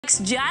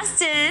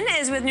Justin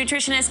is with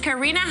nutritionist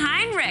Karina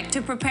Heinrich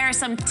to prepare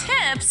some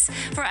tips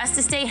for us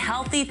to stay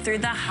healthy through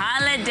the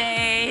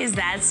holidays.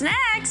 That's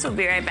next. We'll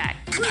be right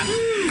back.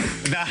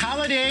 The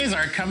holidays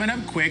are coming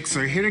up quick,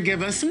 so here to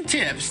give us some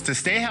tips to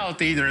stay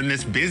healthy during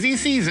this busy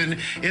season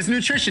is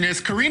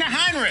nutritionist Karina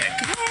Heinrich.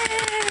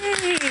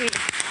 Yay!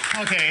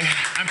 Okay,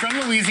 I'm from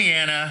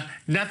Louisiana.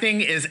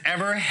 Nothing is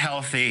ever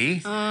healthy,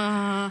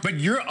 but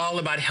you're all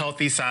about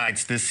healthy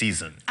sides this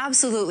season.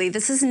 Absolutely.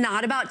 This is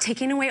not about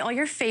taking away all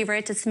your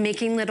favorites. It's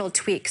making little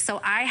tweaks.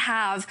 So I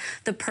have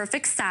the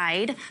perfect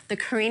side, the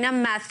Karina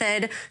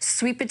Method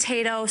sweet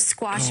potato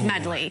squash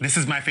medley. This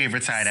is my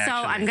favorite side,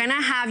 actually. So I'm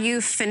gonna have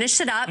you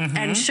finish it up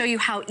and show you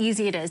how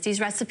easy it is. These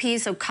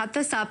recipes, so cut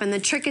this up, and the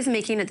trick is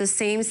making it the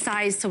same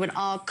size so it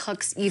all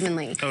cooks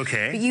evenly.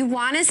 Okay. But you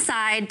want a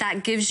side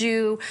that gives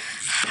you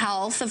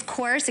health, of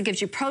course. It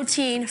gives you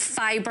protein,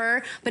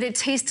 fiber, but it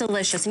tastes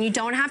delicious. And you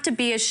don't have to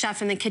be a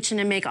chef in the kitchen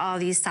to make all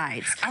these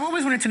sides. I've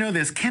always wanted to know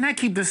this. Can I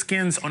keep the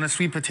skins on a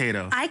sweet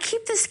potato? I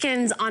keep the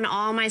skins on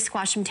all my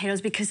squash and potatoes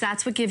because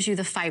that's what gives you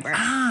the fiber.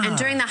 And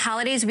during the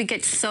holidays, we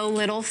get so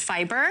little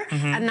fiber,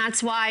 and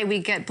that's why we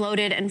get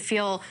bloated and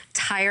feel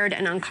tired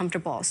and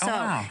uncomfortable.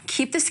 So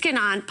keep the skin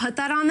on, put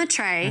that on the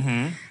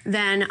tray.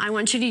 Then I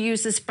want you to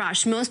use this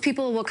brush. Most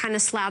people will kind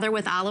of slather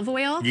with olive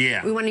oil.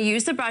 Yeah. We want to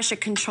use the brush.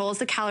 It controls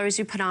the calories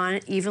you put on,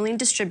 it evenly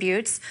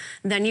distributes.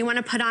 Then you want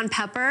to put on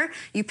pepper.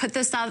 You put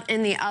this up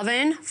in the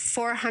oven,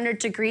 400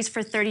 degrees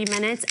for 30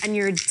 minutes, and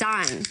you're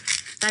done.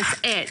 That's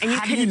it. And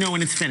How do you know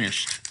when it's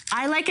finished?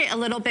 I like it a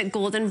little bit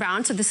golden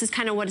brown, so this is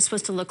kind of what it's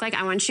supposed to look like.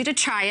 I want you to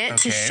try it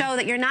to show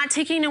that you're not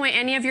taking away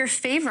any of your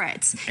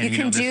favorites. And you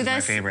can do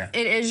this. Is my favorite.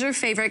 It is your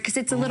favorite because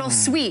it's a little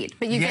sweet,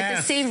 but you get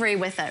the savory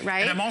with it,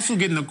 right? And I'm also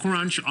getting the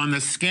crunch on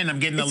the skin. I'm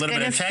getting a little bit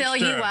of texture. It's gonna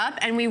fill you up,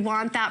 and we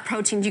want that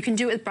protein. You can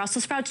do it with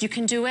Brussels sprouts. You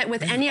can do it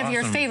with any of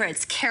your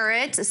favorites.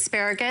 Carrots,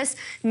 asparagus,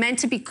 meant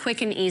to be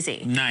quick and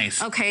easy. Nice.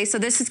 Okay, so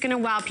this is gonna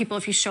wow people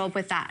if you show up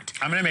with that.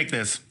 I'm gonna make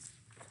this.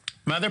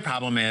 My other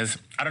problem is,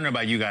 I don't know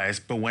about you guys,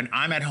 but when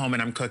I'm at home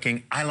and I'm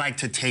cooking, I like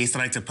to taste, I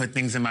like to put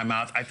things in my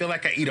mouth. I feel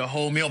like I eat a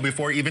whole meal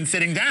before even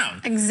sitting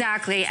down.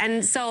 Exactly,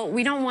 and so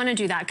we don't want to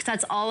do that because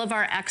that's all of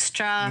our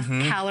extra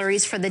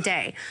calories for the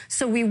day.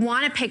 So we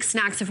want to pick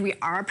snacks if we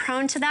are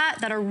prone to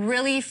that are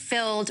really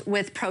filled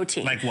with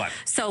protein. Like what?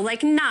 So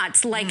like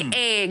nuts, like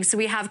eggs,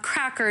 we have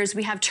crackers,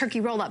 we have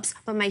turkey roll-ups.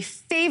 But my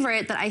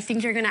favorite that I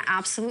think you're gonna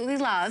absolutely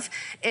love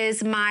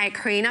is my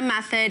Karina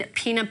Method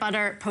peanut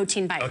butter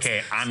protein bites.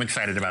 Okay, I'm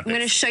excited about this. I'm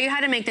gonna show you how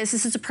to make this.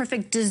 This is a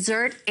perfect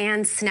dessert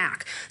and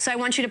snack. So I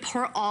want you to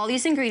pour all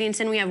these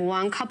ingredients in. We have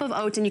 1 cup of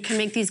oats, and you can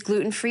make these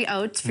gluten-free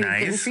oats for your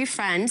gluten-free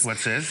friends.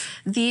 What's this?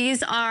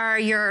 These are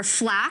your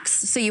flax,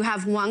 so you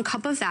have 1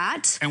 cup of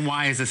that. And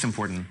why is this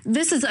important?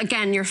 This is,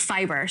 again, your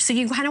fiber. So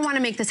you kind of want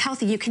to make this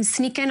healthy. You can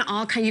sneak in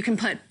all kind. You can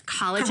put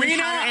collagen powder in.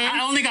 I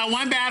only got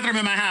 1 bathroom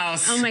in my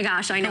house. Oh my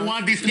gosh, I know. I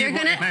want these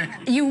people.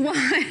 You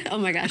want, oh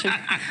my gosh,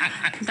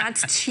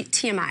 that's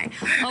TMI.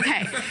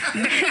 Okay.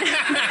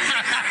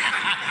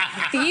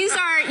 These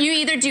are, you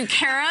either do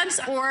carobs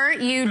or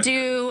you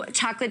do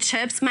chocolate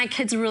chips. My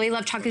kids really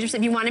love chocolate chips.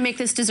 If you want to make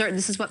this dessert,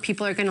 this is what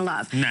people are going to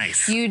love.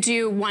 Nice. You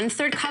do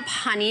 1/3 cup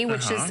honey,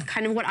 which is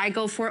kind of what I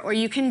go for, or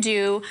you can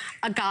do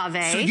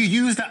agave. So you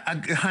use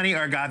the honey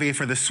or agave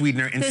for the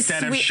sweetener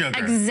instead of sugar.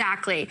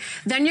 Exactly.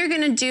 Then you're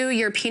going to do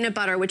your peanut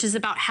butter, which is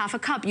about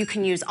 1/2 cup. You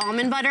can use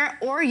almond butter,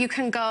 or you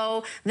can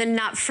go the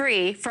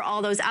nut-free for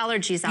all those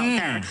allergies out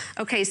there.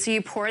 Okay, so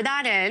you pour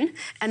that in,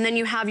 and then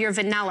you have your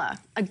vanilla.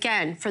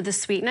 Again, for the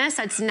sweetness,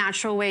 that's a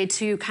natural way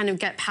to kind of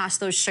get past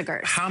those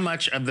sugars. How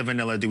much of the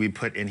vanilla do we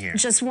put in here?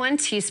 Just 1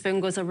 teaspoon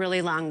goes a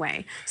really long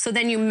way. So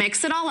then you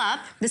mix it all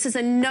up. This is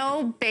a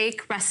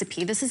no-bake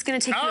recipe. This is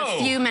gonna take you a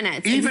few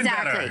minutes. Even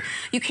better.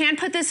 You can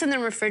put this in the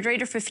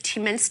refrigerator for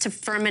 15 minutes to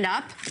firm it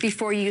up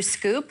before you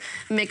scoop.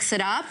 Mix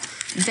it up.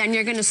 Then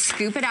you're gonna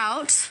scoop it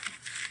out,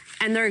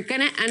 and they're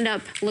gonna end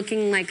up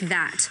looking like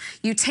that.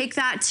 You take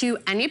that to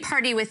any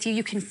party with you.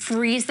 You can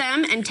freeze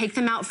them and take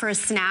them out for a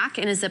snack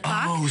in a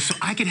Ziploc. Oh, so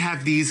I could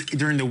have these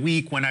during the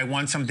week when I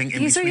want something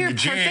in between the gym.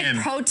 These are your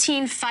perfect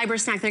protein fiber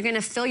snack. They're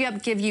gonna fill you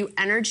up, give you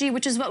energy,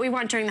 which is what we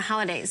want during the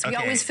holidays. We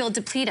always feel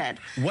depleted.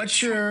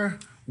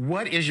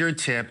 What is your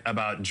tip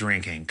about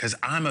drinking? Because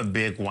I'm a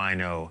big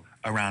wino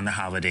around the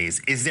holidays.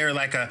 Is there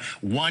like a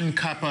 1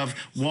 cup of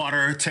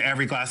water to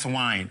every glass of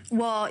wine?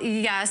 Well,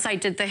 yes, I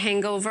did the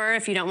hangover.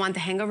 If you don't want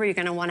the hangover, you're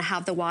gonna wanna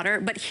have the water.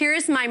 But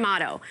here's my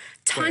motto.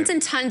 Tons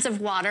and tons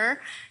of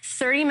water.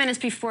 30 minutes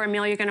before a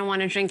meal, you're gonna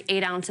wanna drink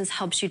 8 ounces,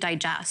 helps you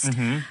digest.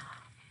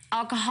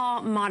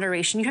 Alcohol,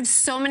 moderation. You have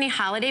so many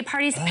holiday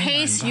parties.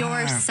 Pace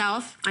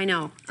yourself. I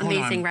know,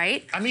 amazing,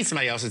 right? I need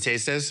somebody else to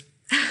taste this.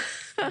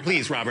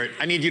 Please, Robert,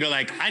 I need you to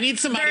I need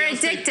somebody They're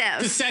else addictive.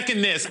 to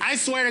second this. I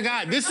swear to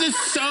God, this is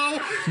so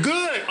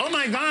good. Oh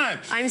my God.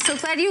 I'm so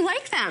glad you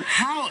like them.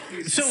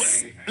 So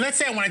let's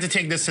say I wanted to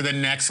take this to the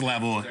next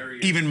level,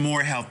 even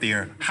more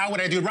healthier. How would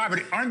I do it?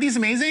 Robert, aren't these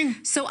amazing?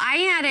 So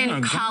I add in Oh my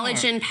God.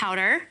 collagen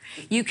powder.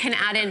 You can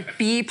add in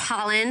bee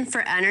pollen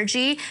for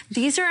energy.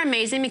 These are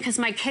amazing because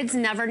my kids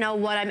never know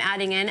what I'm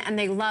adding in, and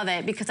they love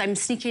it because I'm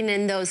sneaking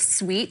in those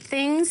sweet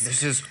things.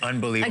 This is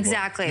unbelievable.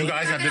 Exactly. You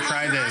guys have to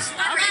try this.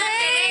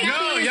 Okay.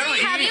 No, you don't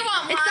Have eat. you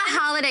want one? It's the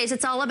holidays.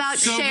 It's all about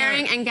So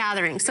sharing good. and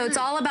gathering. So it's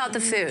all about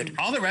the food.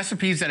 All the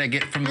recipes that I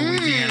get from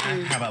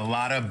Louisiana have a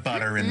lot of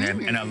butter in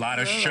them and a lot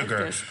of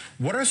sugar. this.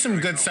 What are some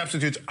good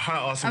substitutes? How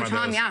awesome are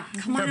Tom, those? yeah.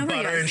 Come on for over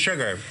butter here. and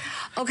sugar.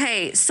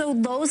 Okay, so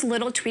those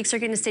little tweaks are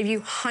going to save you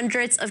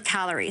hundreds of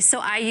calories. So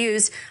I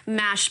use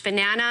mashed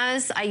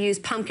bananas, I use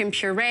pumpkin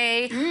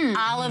puree,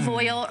 olive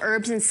oil,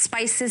 herbs and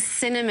spices,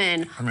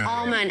 cinnamon,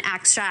 almond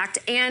extract,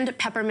 and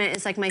peppermint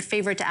is like my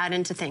favorite to add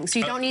into things. So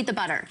you don't need the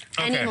butter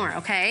anymore,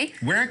 okay?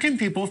 Where can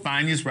people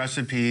find these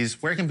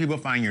recipes? Where can people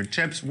find your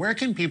tips? Where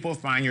can people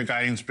find your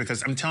guidance?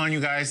 Because I'm telling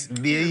you guys,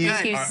 these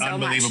Thank you are so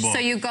unbelievable. much. So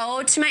you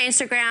go to my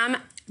Instagram,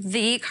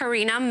 the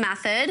Karina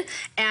Method,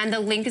 and the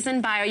link is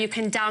in bio. You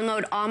can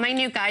download all my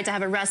new guides. I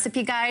have a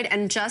recipe guide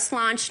and just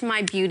launched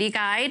my beauty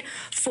guide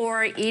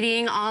for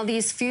eating all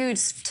these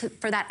foods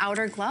for that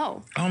outer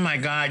glow. Oh my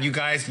God, you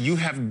guys, you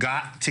have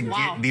got to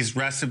get these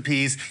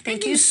recipes.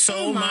 Thank you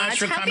so much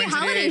for Happy coming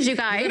holidays, today. you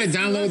guys. You're gonna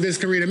download this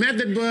Karina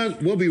Method book.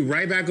 We'll be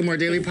right back with more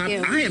Daily Pop.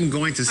 you. I am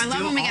going to steal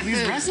love when we all get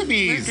these food.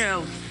 recipes.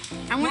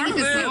 I'm gonna eat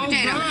this sweet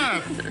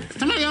potato.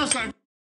 Somebody else.